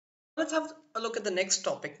Let's have a look at the next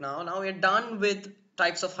topic now. Now we're done with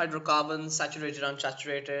types of hydrocarbons, saturated,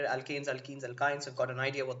 unsaturated, alkanes, alkenes, alkynes. We've got an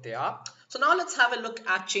idea what they are. So now let's have a look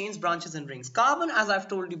at chains, branches, and rings. Carbon, as I've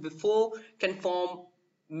told you before, can form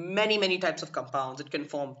many types of compounds. It can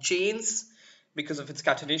form chains because of its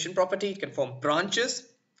catenation property. It can form branches.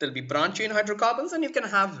 There'll be branch chain hydrocarbons, and you can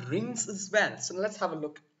have rings as well. So let's have a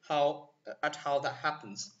look at how that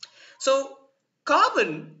happens. So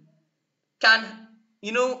carbon can,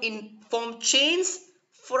 in form chains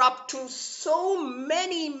for up to so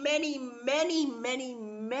many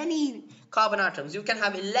carbon atoms. You can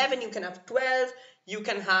have 11, you can have 12, you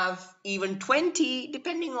can have even 20,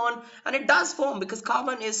 depending on, and it does form because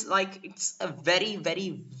carbon is like, it's a very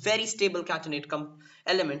stable catenate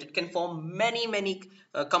element. It can form many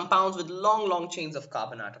compounds with long chains of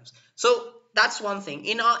carbon atoms. So that's one thing.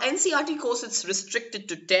 In our NCERT course, it's restricted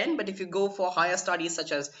to 10, but if you go for higher studies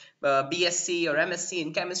such as BSc or MSc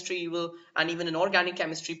in chemistry, you will, and even in organic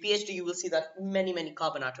chemistry, PhD, you will see that many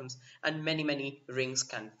carbon atoms and many rings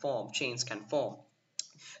can form, chains can form.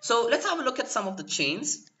 So let's have a look at some of the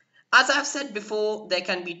chains. As I've said before, there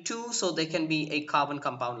can be two, so there can be a carbon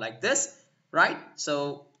compound like this, right?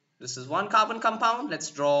 So this is one carbon compound.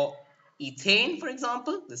 Let's draw ethane, for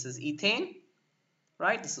example. This is ethane.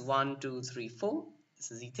 Right, this is 1, 2, 3, 4. This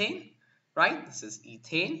is ethane, right? This is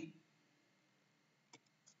ethane.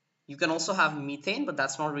 You can also have methane, but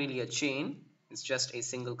that's not really a chain. It's just a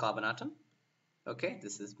single carbon atom. Okay,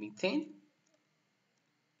 this is methane.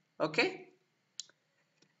 Okay.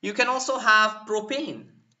 You can also have propane.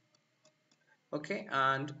 Okay,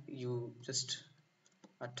 and you just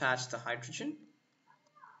attach the hydrogen.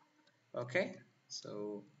 Okay,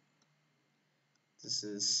 so this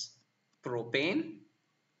is propane.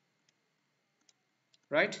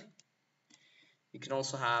 Right? You can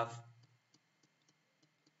also have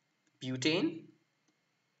butane.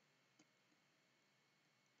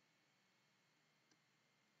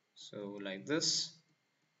 So like this,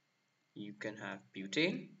 you can have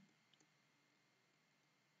butane.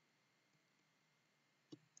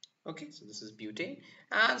 Okay, so this is butane,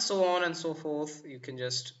 and so on and so forth. You can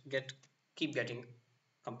just keep getting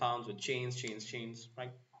compounds with chains,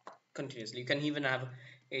 right? Continuously. You can even have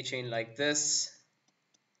a chain like this.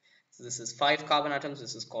 So this is 5 carbon atoms.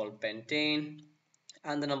 This is called pentane,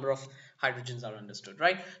 and the number of hydrogens are understood,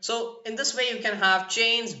 right? So in this way, you can have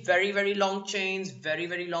chains, very long chains, very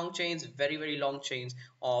long chains, very long chains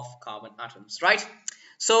of carbon atoms, right?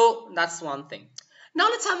 So that's one thing. Now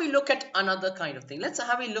let's have a look at another kind of thing. Let's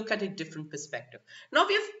have a look at a different perspective. Now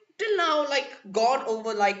we've till now like gone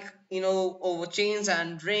over over chains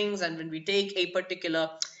and rings, and when we take a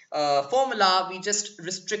particular formula, we just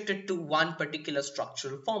restrict it to one particular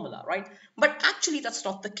structural formula, right? But actually that's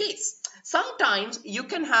not the case. Sometimes you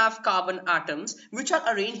can have carbon atoms which are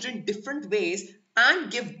arranged in different ways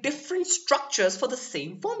and give different structures for the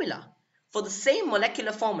same formula. For the same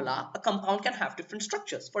molecular formula, a compound can have different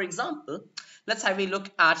structures. For example, let's have a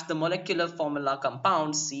look at the molecular formula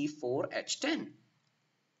compound C4H10.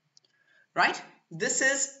 Right? This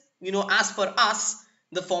is, as per us,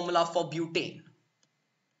 the formula for butane.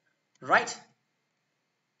 Right?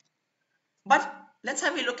 But let's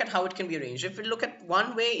have a look at how it can be arranged. If we look at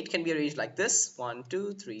one way, it can be arranged like this: 1,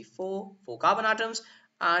 2, 3, 4 carbon atoms,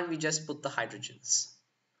 and we just put the hydrogens.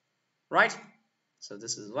 Right? So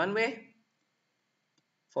this is one way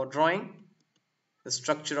for drawing the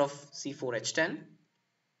structure of C4H10.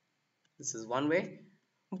 This is one way.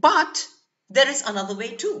 But there is another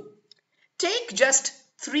way too. Take just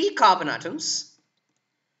 3 carbon atoms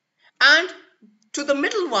and to the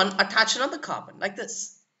middle one attach another carbon like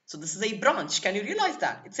this. So this is a branch. Can you realize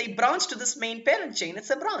that? It's a branch to this main parent chain. It's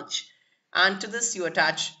a branch. And to this you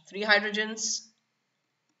attach 3 hydrogens.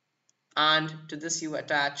 And to this you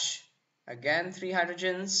attach again 3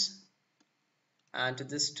 hydrogens. And to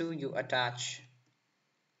this too you attach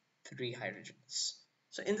 3 hydrogens.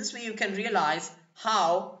 So in this way you can realize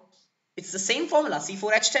how it's the same formula,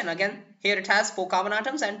 C4H10. Again, here it has 4 carbon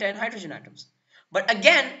atoms and 10 hydrogen atoms. But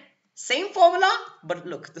again, same formula, but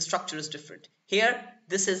look, the structure is different. Here,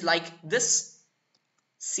 this is like this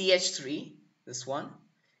CH3, this one,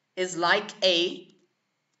 is like a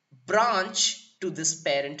branch to this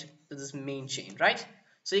parent, to this main chain, right?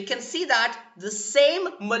 So you can see that the same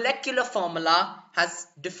molecular formula has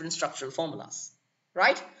different structural formulas,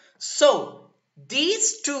 right? So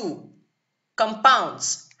these two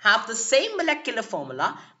compounds have the same molecular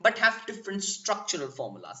formula but have different structural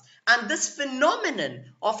formulas. And this phenomenon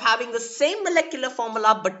of having the same molecular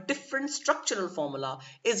formula but different structural formula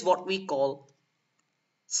is what we call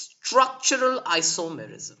structural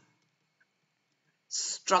isomerism.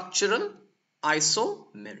 Structural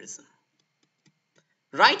isomerism,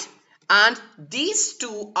 right? And these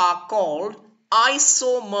two are called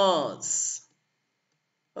isomers.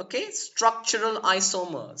 Okay, structural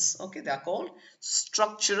isomers. Okay, they are called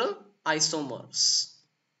structural isomers.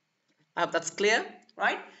 I hope that's clear,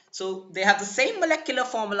 right? So they have the same molecular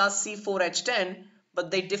formula C4H10,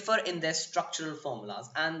 but they differ in their structural formulas,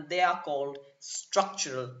 and they are called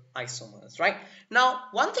structural isomers, right? Now,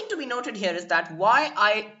 one thing to be noted here is that why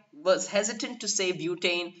I was hesitant to say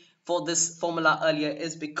butane for this formula earlier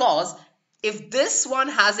is because if this one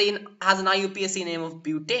has an IUPAC name of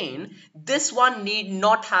butane, this one need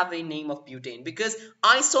not have a name of butane, because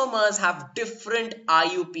isomers have different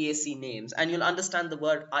IUPAC names, and you'll understand the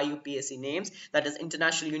word IUPAC names, that is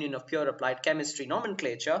International Union of Pure Applied Chemistry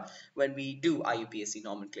nomenclature, when we do IUPAC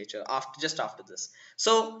nomenclature just after this.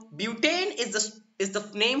 So butane is the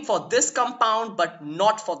name for this compound, but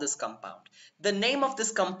not for this compound. The name of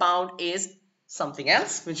this compound is something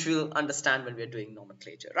else, which we'll understand when we're doing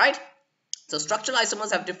nomenclature, right? So structural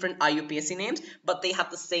isomers have different IUPAC names, but they have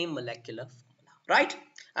the same molecular formula, right?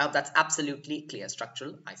 I hope that's absolutely clear,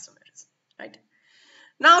 structural isomerism, right?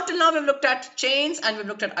 Now, till now, we've looked at chains and we've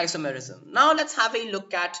looked at isomerism. Now, let's have a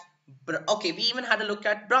look at, okay, we even had a look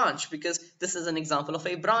at branch, because this is an example of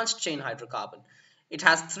a branched chain hydrocarbon. It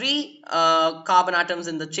has three carbon atoms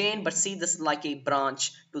in the chain, but see, this is like a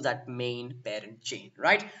branch to that main parent chain,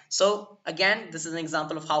 right? So again, this is an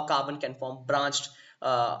example of how carbon can form branched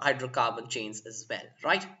hydrocarbon chains as well,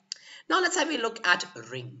 right? Now let's have a look at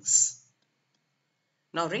rings.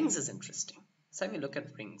 Now rings is interesting. Let's have a look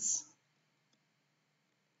at rings.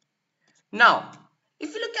 Now,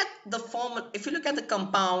 if you look at the formula, if you look at the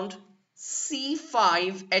compound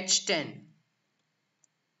C5H10,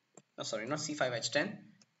 oh sorry, not C5H10,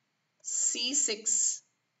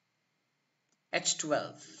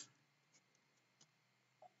 C6H12.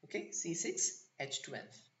 Okay, C6H12.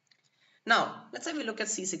 Now, let's have a look at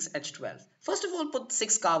C6H12. First of all, put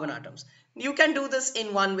 6 carbon atoms. You can do this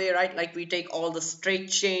in one way, right? Like we take all the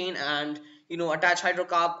straight chain and, you know, attach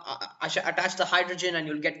attach the hydrogen, and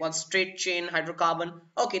you'll get one straight chain hydrocarbon.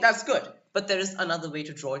 Okay, that's good. But there is another way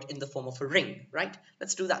to draw it in the form of a ring, right?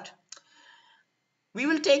 Let's do that. We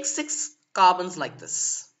will take 6 carbons like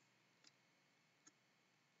this,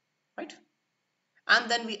 right?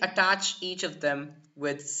 And then we attach each of them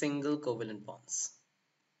with single covalent bonds.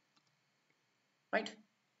 Right?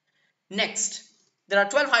 Next, there are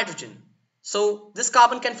 12 hydrogen. So this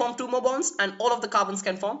carbon can form 2 more bonds, and all of the carbons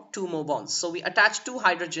can form 2 more bonds. So we attach 2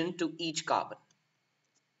 hydrogen to each carbon.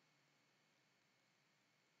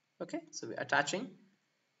 Okay, so we're attaching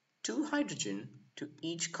 2 hydrogen to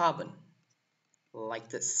each carbon like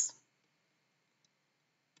this.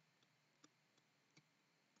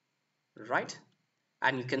 Right?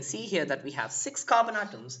 And you can see here that we have 6 carbon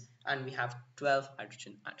atoms and we have 12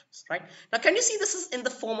 hydrogen atoms, right? Now, can you see this is in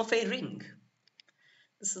the form of a ring?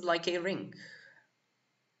 This is like a ring,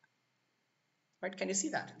 right? Can you see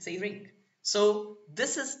that? It's a ring. So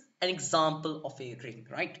this is an example of a ring,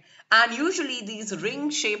 right? And usually these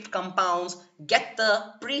ring-shaped compounds get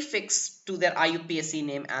the prefix to their IUPAC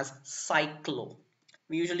name as cyclo.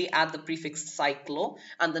 We usually add the prefix cyclo,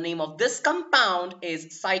 and the name of this compound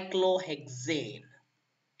is cyclohexane,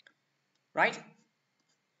 right?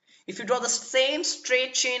 If you draw the same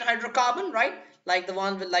straight chain hydrocarbon, right, like the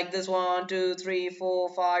one with like this 1, 2, 3, 4,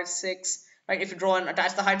 5, 6, right, if you draw and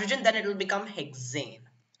attach the hydrogen, then it will become hexane,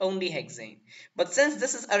 only hexane. But since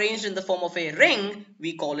this is arranged in the form of a ring,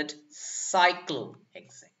 we call it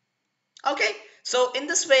cyclohexane. Okay, so in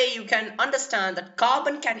this way you can understand that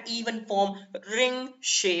carbon can even form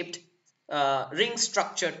ring-shaped,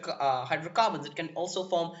 ring-structured hydrocarbons. It can also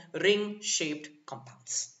form ring-shaped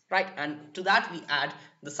compounds, right? And to that we add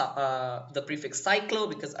the prefix cyclo,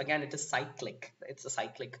 because again it is cyclic. It's a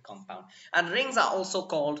cyclic compound. And rings are also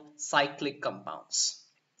called cyclic compounds.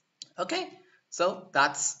 Okay, so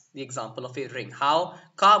that's the example of a ring. How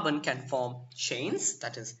carbon can form chains,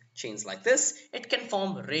 that is chains like this. It can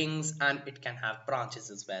form rings, and it can have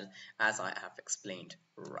branches as well, as I have explained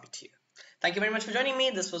right here. Thank you very much for joining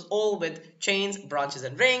me. This was all with chains, branches,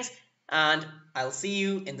 and rings, and I'll see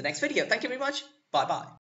you in the next video. Thank you very much. Bye bye.